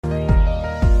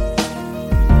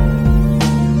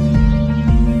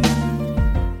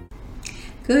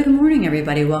Good morning,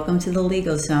 everybody. Welcome to the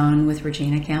Legal Zone with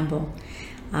Regina Campbell.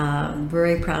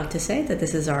 Very proud to say that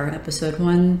this is our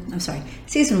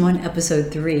season 1,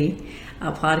 episode 3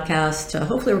 podcast.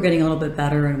 Hopefully we're getting a little bit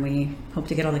better and we hope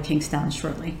to get all the kinks down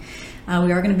shortly.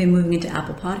 We are going to be moving into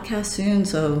Apple Podcasts soon,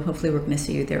 so hopefully we're going to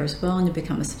see you there as well and to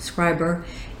become a subscriber.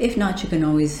 If not, you can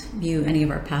always view any of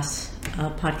our past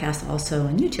podcasts also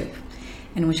on YouTube,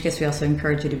 in which case we also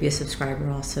encourage you to be a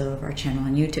subscriber also of our channel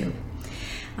on YouTube.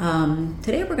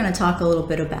 Today we're going to talk a little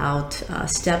bit about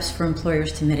steps for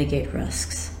employers to mitigate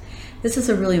risks. This is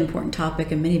a really important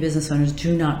topic, and many business owners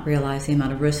do not realize the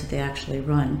amount of risk that they actually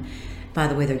run by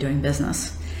the way they're doing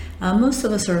business. Most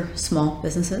of us are small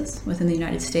businesses within the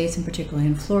United States, and particularly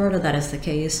in Florida, that is the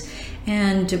case,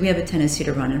 and we have a tendency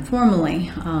to run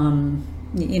informally.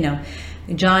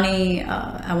 Johnny,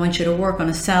 I want you to work on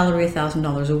a salary,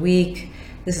 $1,000 a week.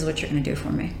 This is what you're going to do for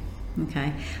me.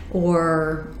 Okay.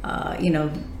 Or,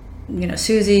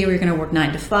 Susie, we're going to work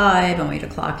 9 to 5. I want you to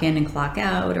clock in and clock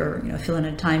out, or, fill in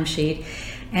a timesheet.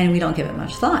 And we don't give it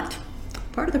much thought.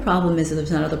 Part of the problem is that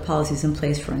there's not other policies in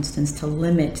place, for instance, to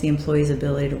limit the employee's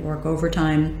ability to work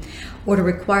overtime or to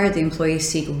require the employee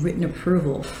seek written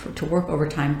approval to work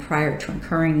overtime prior to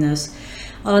incurring this.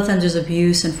 A lot of times there's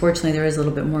abuse. Unfortunately, there is a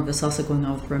little bit more of this also going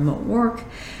on with remote work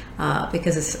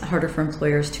because it's harder for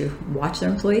employers to watch their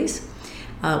employees.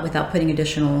 Without putting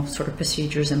additional sort of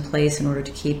procedures in place in order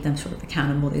to keep them sort of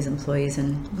accountable, these employees,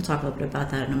 and we'll talk a little bit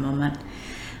about that in a moment.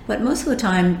 But most of the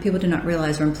time, people do not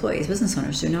realize, or employees, business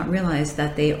owners do not realize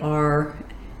that they are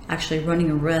actually running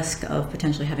a risk of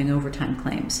potentially having overtime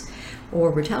claims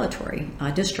or retaliatory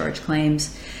discharge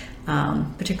claims,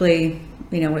 particularly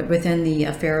within the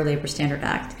Fair Labor Standard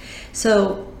Act.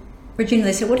 So, Regina,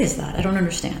 they say, what is that? I don't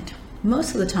understand.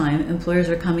 Most of the time, employers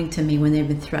are coming to me when they've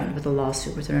been threatened with a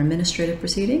lawsuit, with an administrative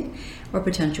proceeding, or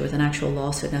potentially with an actual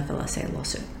lawsuit, an FLSA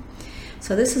lawsuit.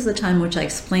 So this is the time which I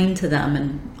explain to them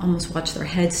and almost watch their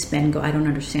heads spin, go, I don't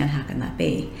understand, how can that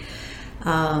be?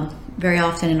 Very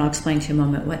often, and I'll explain to you in a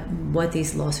moment what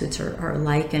these lawsuits are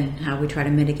like and how we try to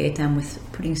mitigate them with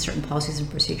putting certain policies and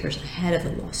procedures ahead of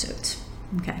the lawsuits.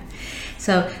 Okay,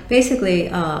 so basically,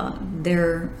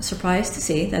 they're surprised to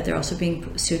see that they're also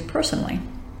being sued personally.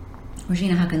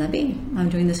 Regina, how can that be? I'm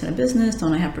doing this in a business.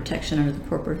 Don't I have protection under the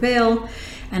corporate veil?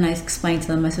 And I explained to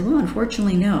them, I said, well,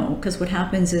 unfortunately, no, because what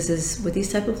happens is with these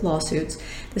type of lawsuits,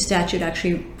 the statute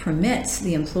actually permits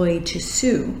the employee to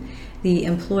sue the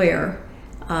employer,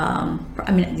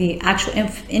 the actual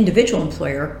individual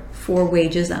employer for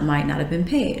wages that might not have been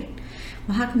paid.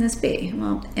 Well, how can this be?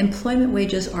 Well, employment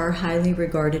wages are highly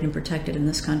regarded and protected in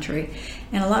this country.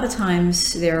 And a lot of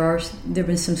times there have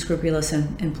been some scrupulous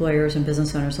employers and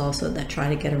business owners also that try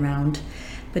to get around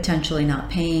potentially not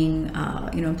paying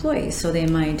employees. So they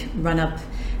might run up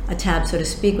a tab, so to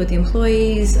speak, with the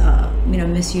employees,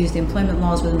 misuse the employment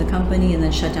laws within the company and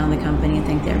then shut down the company and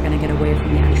think they're going to get away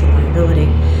from the actual liability.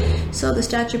 So the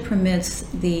statute permits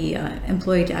the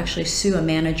employee to actually sue a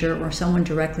manager or someone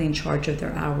directly in charge of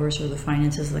their hours or the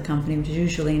finances of the company, which is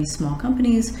usually in small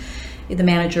companies, the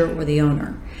manager or the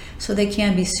owner. So they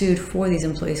can be sued for these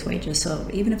employees' wages. So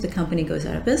even if the company goes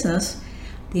out of business,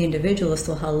 the individual is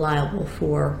still held liable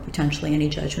for potentially any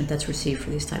judgment that's received for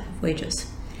these type of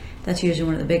wages. That's usually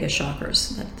one of the biggest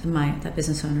shockers that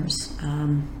business owners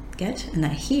get and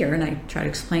that I hear, and I try to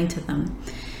explain to them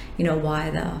why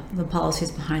the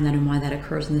policies behind that and why that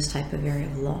occurs in this type of area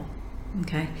of law.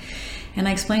 Okay. And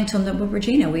I explained to him that, well,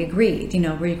 Regina, we agreed.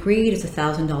 We agreed it's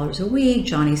 $1,000 a week.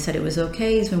 Johnny said it was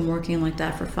okay. He's been working like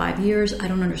that for 5 years. I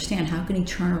don't understand. How can he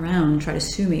turn around and try to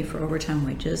sue me for overtime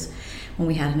wages when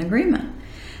we had an agreement?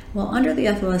 Well, under the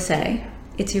FLSA,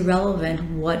 it's irrelevant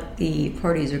what the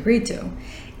parties agreed to.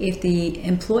 If the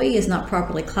employee is not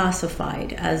properly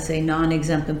classified as a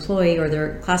non-exempt employee, or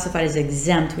they're classified as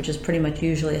exempt, which is pretty much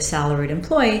usually a salaried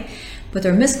employee, but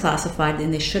they're misclassified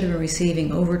and they should have been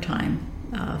receiving overtime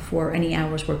for any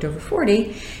hours worked over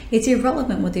 40, it's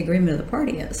irrelevant what the agreement of the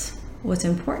party is. What's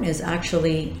important is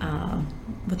actually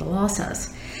what the law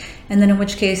says. And then in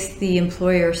which case the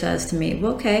employer says to me,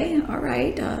 well, okay, all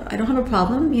right, I don't have a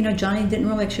problem. Johnny didn't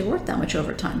really actually work that much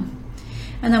overtime.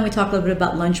 And then we talk a little bit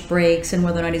about lunch breaks and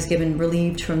whether or not he's given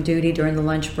relieved from duty during the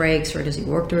lunch breaks, or does he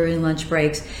work during lunch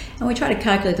breaks? And we try to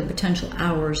calculate the potential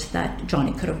hours that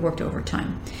Johnny could have worked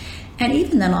overtime. And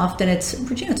even then, often it's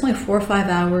only 4 or 5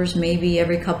 hours, maybe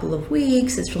every couple of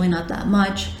weeks. It's really not that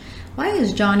much. Why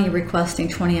is Johnny requesting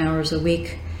 20 hours a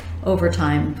week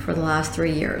overtime for the last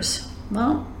 3 years?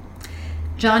 Well,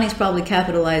 Johnny's probably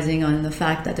capitalizing on the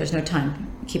fact that there's no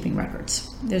time keeping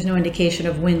records. There's no indication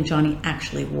of when Johnny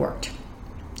actually worked.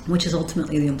 which is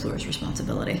ultimately the employer's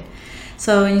responsibility.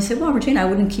 So, and you say, well, Regina, I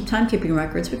wouldn't keep timekeeping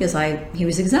records because he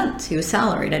was exempt, he was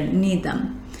salaried, I didn't need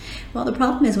them. Well, the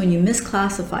problem is when you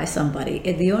misclassify somebody,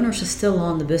 the onus is still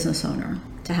on the business owner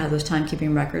to have those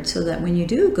timekeeping records, so that when you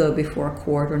do go before a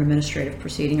court or an administrative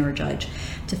proceeding or a judge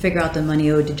to figure out the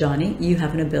money owed to Johnny, you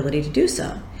have an ability to do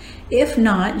so. If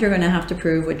not, you're going to have to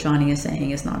prove what Johnny is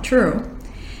saying is not true,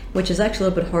 which is actually a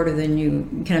little bit harder than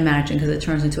you can imagine, because it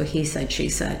turns into a he said, she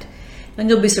said. And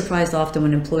you'll be surprised often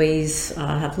when employees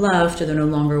have left or they're no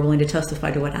longer willing to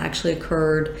testify to what actually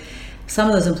occurred. Some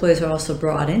of those employees are also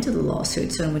brought into the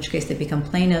lawsuit, so in which case they become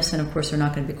plaintiffs, and of course they're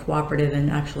not going to be cooperative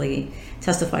and actually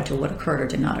testify to what occurred or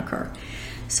did not occur.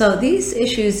 So these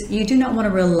issues, you do not want to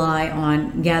rely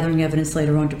on gathering evidence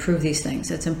later on to prove these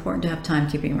things. It's important to have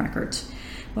timekeeping records.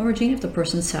 Well, Regina, if the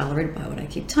person's salaried, why would I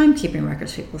keep timekeeping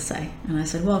records, people say. And I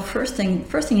said, well, first thing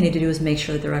you need to do is make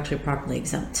sure that they're actually properly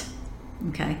exempt.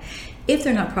 Okay? If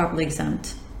they're not properly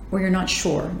exempt, or you're not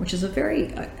sure, which is a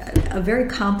very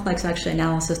complex actually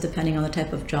analysis depending on the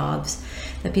type of jobs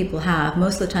that people have.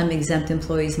 Most of the time exempt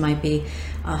employees might be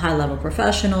high-level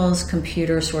professionals,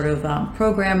 computer sort of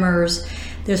programmers.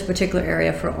 There's a particular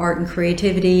area for art and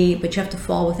creativity, but you have to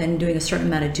fall within doing a certain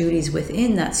amount of duties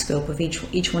within that scope of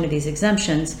each one of these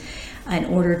exemptions in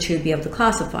order to be able to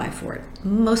classify for it.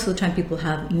 Most of the time people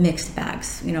have mixed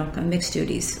bags, mixed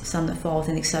duties, some that fall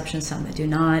within the exception, some that do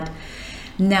not.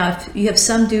 Now, if you have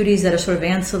some duties that are sort of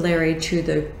ancillary to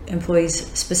the employee's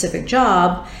specific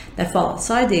job that fall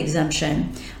outside the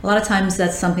exemption, a lot of times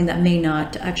that's something that may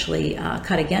not actually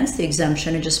cut against the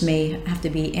exemption. It just may have to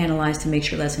be analyzed to make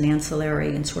sure that's an ancillary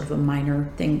and sort of a minor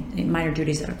thing, minor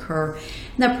duties that occur,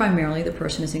 and that primarily the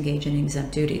person is engaged in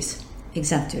exempt duties.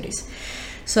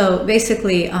 So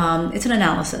basically, it's an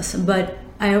analysis, but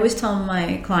I always tell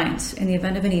my clients, in the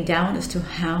event of any doubt as to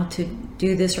how to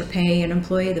do this or pay an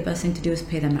employee, the best thing to do is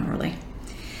pay them hourly.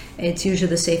 It's usually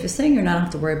the safest thing. You're not have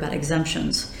to worry about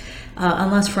exemptions.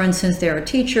 Unless, for instance, they're a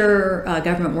teacher,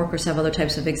 government workers have other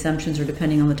types of exemptions, or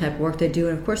depending on the type of work they do.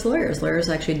 And of course, lawyers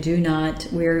actually do not,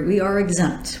 we are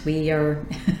exempt. We're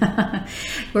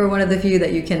one of the few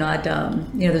that you cannot,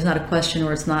 there's not a question,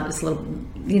 or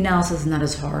the analysis is not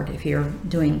as hard if you're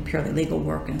doing purely legal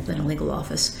work in a legal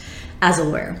office as a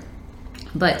lawyer.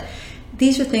 But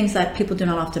these are things that people do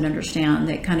not often understand.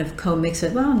 They kind of co-mix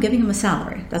it. Well, I'm giving him a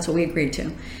salary. That's what we agreed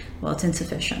to. Well, it's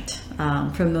insufficient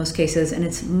for most cases, and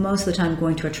it's most of the time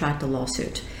going to attract a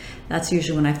lawsuit. That's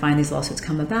usually when I find these lawsuits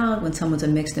come about, when someone's a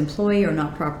mixed employee or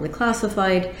not properly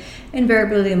classified.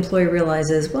 Invariably, the employee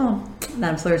realizes, well,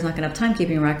 that employer's not going to have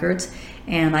timekeeping records,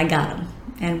 and I got them.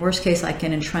 And worst case, I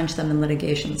can entrench them in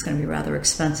litigation. It's going to be rather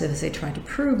expensive as they try to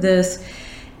prove this.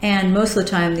 And most of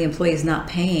the time, the employee is not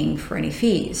paying for any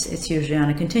fees. It's usually on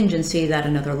a contingency that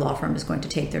another law firm is going to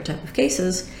take their type of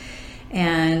cases,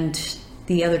 and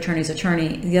the employee's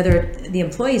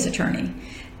attorney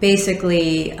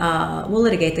basically will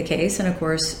litigate the case. And of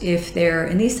course, if they're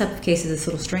in these type of cases, it's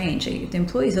a little strange. If the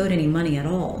employee's owed any money at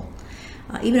all,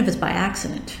 even if it's by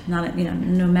accident, not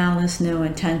no malice, no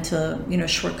intent to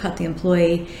shortcut the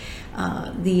employee,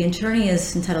 the attorney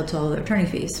is entitled to all their attorney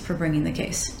fees for bringing the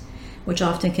case, which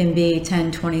often can be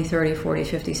 $10,000, $20,000, $30,000, $40,000,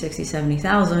 $50,000,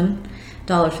 $60,000,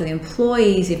 $70,000 for the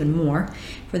employees, even more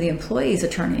for the employee's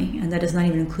attorney, and that does not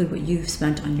even include what you've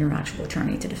spent on your actual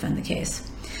attorney to defend the case.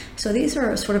 So these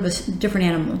are sort of a different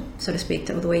animal, so to speak,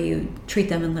 the way you treat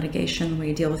them in litigation, the way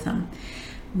you deal with them.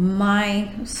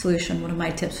 My solution, one of my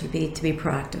tips would be to be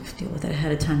proactive, deal with it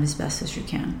ahead of time as best as you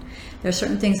can. There are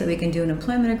certain things that we can do in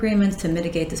employment agreements to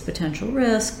mitigate this potential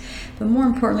risk, but more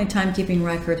importantly, timekeeping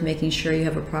records, making sure you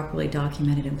have a properly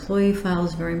documented employee file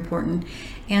is very important,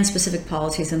 and specific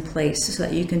policies in place so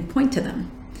that you can point to them.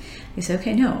 You say,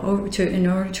 okay, no, in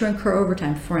order to incur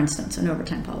overtime, for instance, an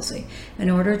overtime policy, in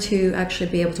order to actually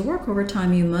be able to work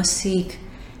overtime, you must seek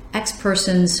X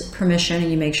person's permission,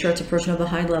 and you make sure it's a person of a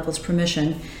high level's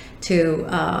permission to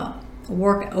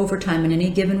work overtime in any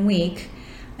given week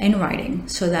in writing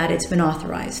so that it's been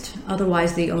authorized.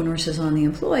 Otherwise, the onus is on the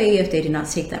employee if they did not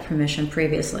seek that permission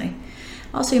previously.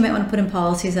 Also, you might want to put in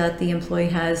policies that the employee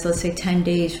has, let's say, 10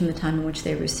 days from the time in which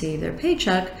they receive their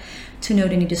paycheck to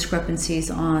note any discrepancies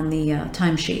on the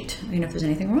timesheet, if there's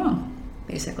anything wrong,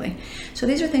 basically. So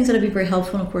these are things that would be very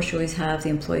helpful. And of course, you always have the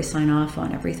employee sign off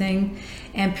on everything,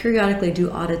 and periodically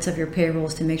do audits of your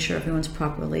payrolls to make sure everyone's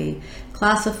properly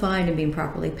classified and being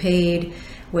properly paid.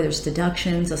 Where there's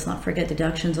deductions, let's not forget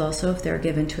deductions also, if they're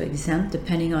given to exempt,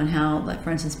 depending on how, like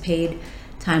for instance, paid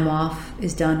time off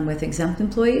is done with exempt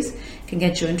employees, can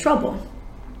get you in trouble.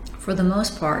 For the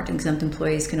most part, exempt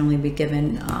employees can only be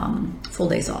given full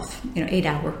days off,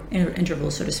 8-hour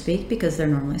intervals, so to speak, because they're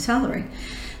normally salary.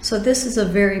 So this is a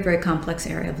very, very complex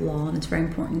area of law, and it's very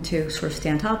important to sort of stay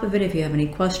on top of it. If you have any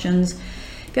questions,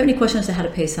 as to how to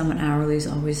pay someone hourly, is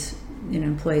always,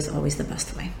 employee is always the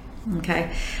best way.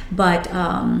 Okay, but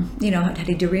how do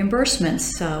you do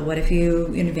reimbursements? What if you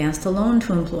advanced a loan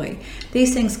to an employee?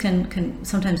 These things can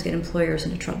sometimes get employers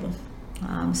into trouble.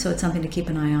 So it's something to keep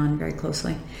an eye on very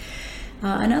closely.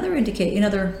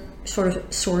 Another sort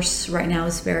of source right now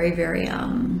is very, very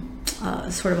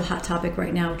sort of a hot topic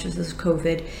right now, which is this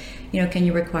COVID. Can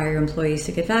you require your employees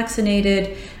to get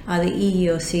vaccinated? The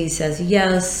EEOC says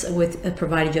yes,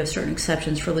 provided you have certain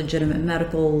exceptions for legitimate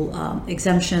medical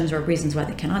exemptions or reasons why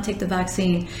they cannot take the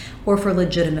vaccine, or for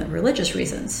legitimate religious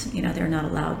reasons. They're not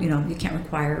allowed. You can't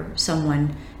require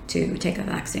someone to take a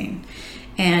vaccine.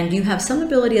 And you have some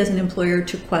ability as an employer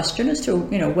to question as to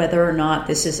whether or not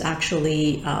this is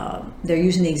actually they're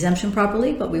using the exemption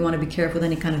properly. But we want to be careful with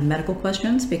any kind of medical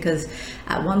questions, because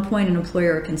at one point an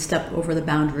employer can step over the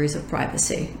boundaries of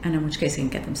privacy, and in which case they can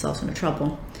get themselves into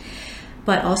trouble.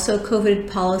 But also COVID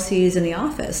policies in the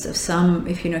office.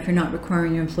 If you're not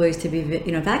requiring your employees to be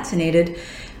vaccinated,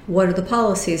 what are the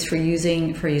policies for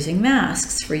using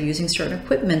masks, for using certain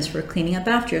equipments, for cleaning up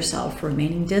after yourself, for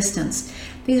remaining distance?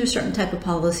 These are certain type of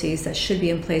policies that should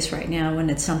be in place right now, and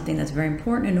it's something that's very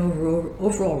important and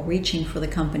overall reaching for the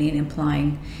company and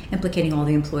implicating all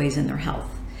the employees in their health.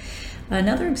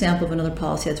 Another example of another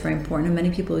policy that's very important, and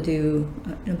many people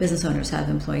business owners have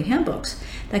employee handbooks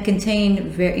that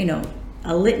contain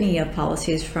a litany of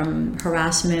policies, from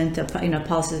harassment,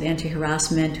 policies of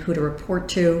anti-harassment, who to report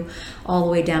to, all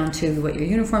the way down to what your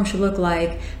uniform should look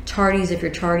like, tardies, if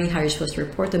you're tardy, how you're supposed to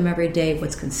report them every day,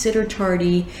 what's considered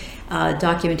tardy,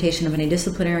 documentation of any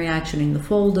disciplinary action in the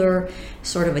folder,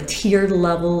 sort of a tiered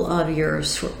level of your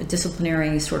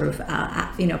disciplinary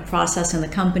process in the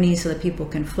company so that people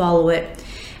can follow it.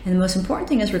 And the most important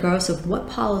thing is, regardless of what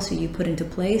policy you put into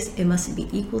place, it must be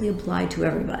equally applied to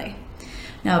everybody.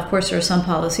 Now, of course, there are some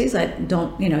policies that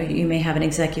don't, you may have an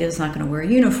executive that's not going to wear a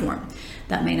uniform.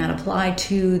 That may not apply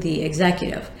to the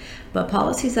executive. But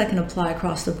policies that can apply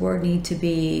across the board need to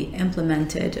be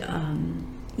implemented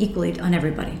equally on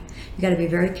everybody. You got to be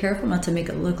very careful not to make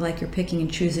it look like you're picking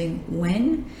and choosing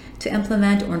when to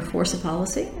implement or enforce a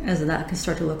policy, as that can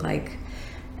start to look like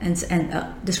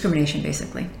discrimination,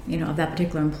 basically, of that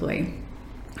particular employee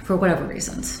for whatever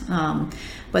reasons.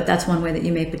 But that's one way that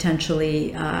you may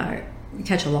potentially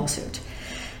catch a lawsuit.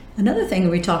 Another thing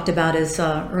we talked about is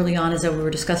early on is that we were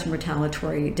discussing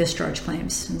retaliatory discharge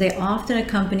claims. They often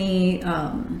accompany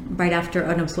right after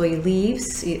an employee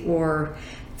leaves or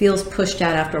feels pushed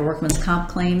out after a workman's comp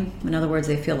claim. In other words,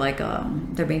 they feel like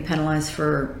they're being penalized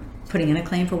for putting in a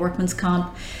claim for workman's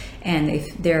comp, and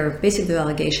their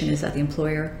allegation is that the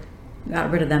employer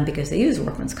got rid of them because they use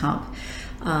workman's comp.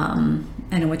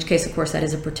 And in which case, of course, that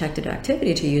is a protected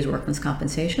activity to use workman's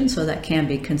compensation, so that can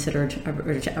be considered a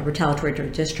retaliatory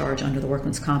discharge under the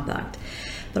Workman's Comp Act.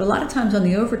 But a lot of times on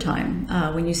the overtime,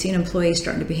 when you see an employee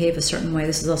starting to behave a certain way,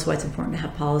 this is also why it's important to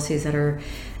have policies that are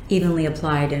evenly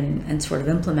applied and sort of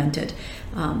implemented.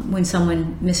 When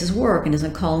someone misses work and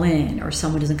doesn't call in, or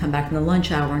someone doesn't come back from the lunch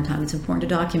hour on time, it's important to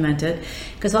document it,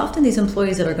 because often these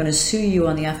employees that are going to sue you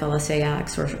on the FLSA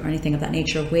acts or anything of that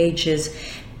nature, wages,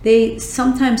 they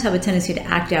sometimes have a tendency to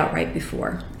act out right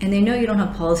before, and they know you don't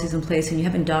have policies in place and you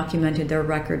haven't documented their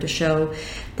record to show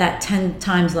that 10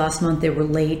 times last month they were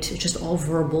late. It's just all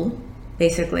verbal,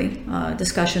 basically,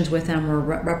 discussions with them or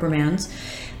reprimands.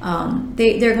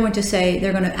 They're going to say,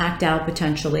 they're going to act out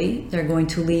potentially. They're going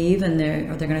to leave, and they're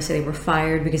going to say they were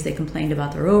fired because they complained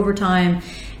about their overtime.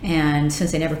 And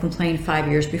since they never complained 5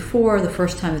 years before, the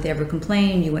first time that they ever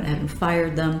complained, you went ahead and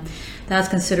fired them. That's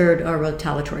considered a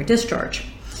retaliatory discharge,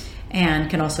 and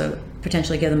can also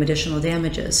potentially give them additional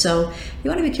damages. So you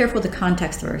want to be careful with the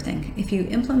context of everything. If you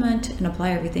implement and apply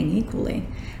everything equally,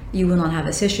 you will not have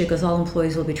this issue, because all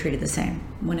employees will be treated the same.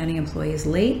 When any employee is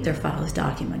late, their file is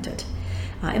documented.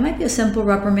 It might be a simple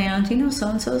reprimand,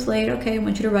 so-and-so is late, okay, I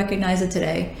want you to recognize it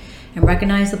today, and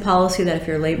recognize the policy that if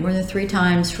you're late more than 3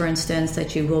 times, for instance,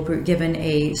 that you will be given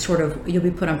you'll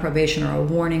be put on probation or a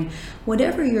warning.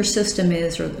 Whatever your system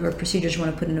is or procedures you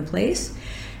want to put into place,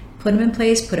 put them in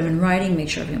place, put them in writing, make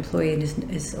sure every employee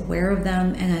is aware of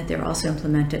them, and that they're also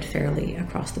implemented fairly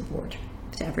across the board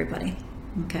to everybody,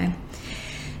 okay?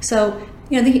 So,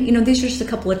 these are just a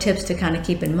couple of tips to kind of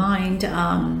keep in mind,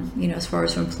 as far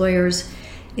as for employers.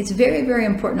 It's very, very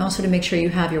important also to make sure you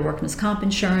have your workman's comp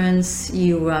insurance,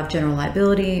 you have general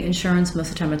liability insurance. Most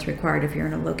of the time it's required if you're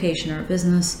in a location or a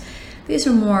business. These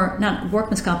are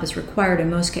workman's comp is required in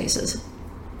most cases.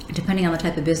 depending on the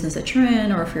type of business that you're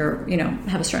in, or if you're,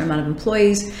 have a certain amount of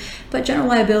employees. But general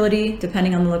liability,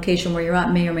 depending on the location where you're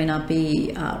at, may or may not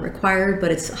be required,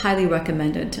 but it's highly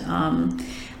recommended.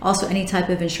 Also, any type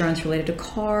of insurance related to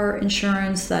car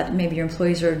insurance, that maybe your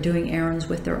employees are doing errands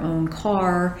with their own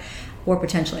car, or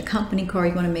potentially a company car,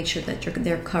 you want to make sure that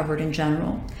they're covered in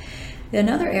general.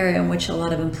 Another area in which a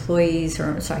lot of employers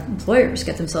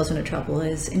get themselves into trouble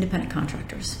is independent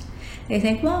contractors. They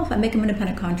think, well, if I make them an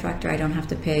independent contractor, I don't have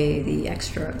to pay the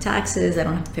extra taxes, I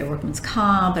don't have to pay workman's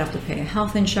comp, I don't have to pay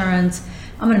health insurance,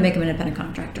 I'm going to make them an independent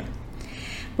contractor.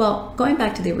 Well, going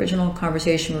back to the original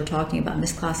conversation, we were talking about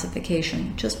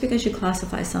misclassification. Just because you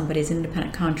classify somebody as an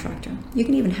independent contractor, you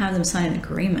can even have them sign an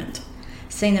agreement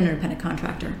saying they're an independent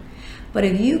contractor. But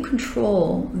if you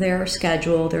control their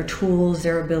schedule, their tools,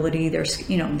 their ability,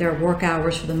 their work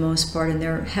hours for the most part, and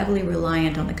they're heavily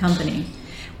reliant on the company,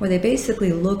 where they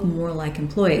basically look more like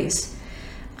employees,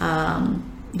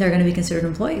 they're going to be considered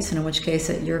employees, and in which case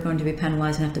that you're going to be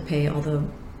penalized and have to pay all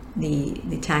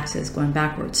the taxes going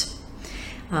backwards.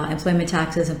 Employment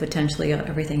taxes and potentially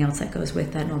everything else that goes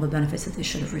with that and all the benefits that they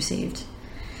should have received.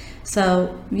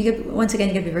 So once again,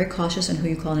 you got to be very cautious on who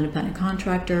you call an independent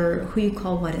contractor, who you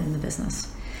call what in the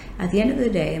business. At the end of the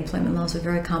day, employment law is a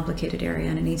very complicated area,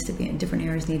 and it needs to be in different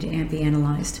areas need to be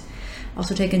analyzed.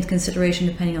 Also take into consideration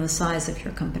depending on the size of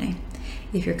your company.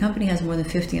 If your company has more than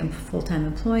 50 full-time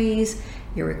employees,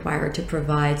 you're required to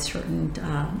provide certain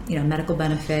medical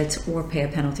benefits or pay a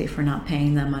penalty for not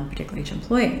paying them on particularly each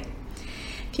employee.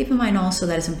 Keep in mind also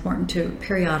that it's important to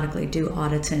periodically do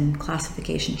audits and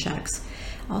classification checks.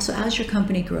 Also, as your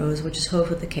company grows, which is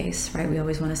hopefully the case, right? We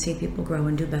always want to see people grow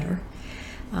and do better.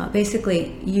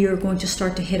 Basically, you're going to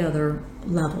start to hit other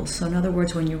levels. So in other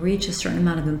words, when you reach a certain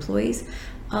amount of employees,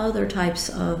 other types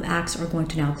of acts are going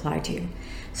to now apply to you.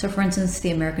 So for instance,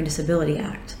 the American Disability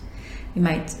Act. You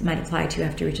might apply to you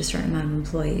after you reach a certain amount of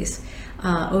employees.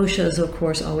 OSHA is, of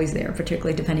course, always there,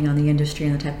 particularly depending on the industry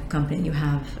and the type of company you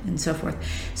have and so forth.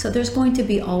 So there's going to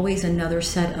be always another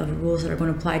set of rules that are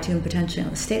going to apply to you, and potentially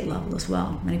on the state level as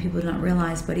well. Many people do not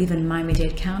realize, but even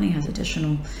Miami-Dade County has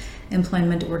additional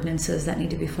employment ordinances that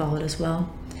need to be followed as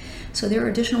well. So there are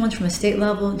additional ones from a state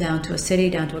level down to a city,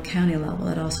 down to a county level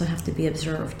that also have to be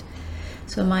observed.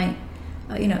 So my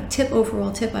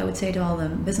overall tip I would say to all the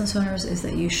business owners is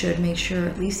that you should make sure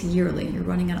at least yearly you're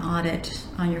running an audit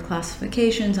on your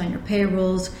classifications, on your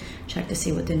payrolls, check to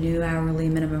see what the new hourly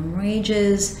minimum wage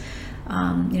is,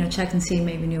 check and see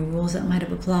maybe new rules that might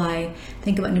have applied,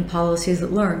 think about new policies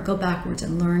that go backwards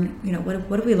and learn, what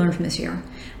have we learned from this year?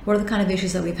 What are the kind of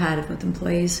issues that we've had with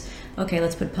employees? Okay,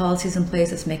 let's put policies in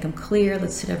place, let's make them clear,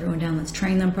 let's sit everyone down, let's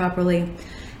train them properly,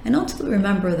 and ultimately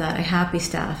remember that a happy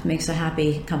staff makes a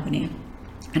happy company,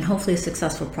 and hopefully a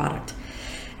successful product.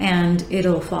 And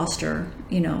it'll foster,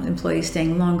 employees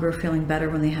staying longer, feeling better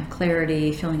when they have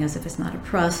clarity, feeling as if it's not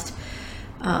oppressed,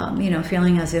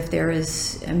 feeling as if there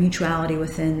is a mutuality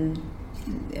between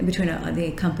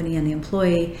the company and the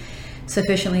employee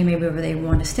sufficiently, maybe where they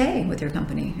want to stay with your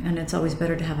company. And it's always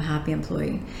better to have a happy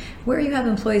employee. Where you have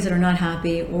employees that are not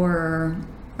happy or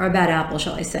are a bad apple,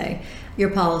 shall I say, your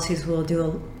policies will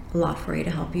do a lot for you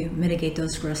to help you mitigate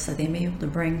those risks that they may be able to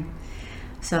bring.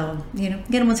 So,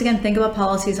 once again, think about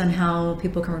policies on how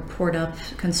people can report up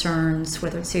concerns,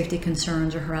 whether it's safety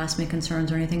concerns or harassment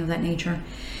concerns or anything of that nature.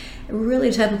 Really,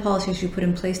 the type of policies you put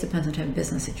in place depends on the type of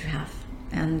business that you have.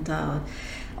 And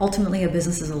ultimately, a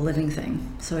business is a living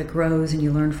thing. So it grows and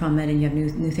you learn from it, and you have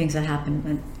new things that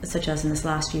happen, such as in this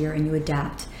last year, and you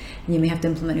adapt. And you may have to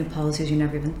implement new policies you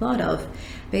never even thought of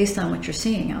based on what you're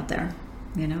seeing out there.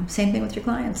 Same thing with your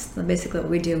clients. Basically what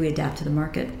we do, we adapt to the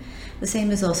market. The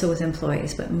same is also with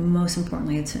employees, but most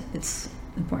importantly, it's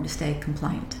important to stay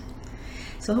compliant.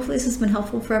 So hopefully this has been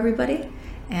helpful for everybody.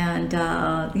 And,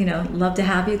 love to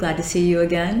have you. Glad to see you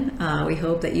again. We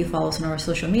hope that you follow us on our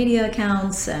social media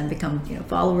accounts and become,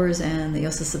 followers, and that you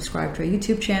also subscribe to our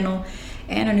YouTube channel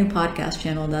and our new podcast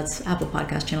channel. That's Apple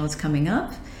Podcast channel. It's coming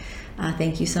up.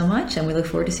 Thank you so much. And we look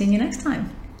forward to seeing you next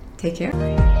time. Take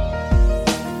care.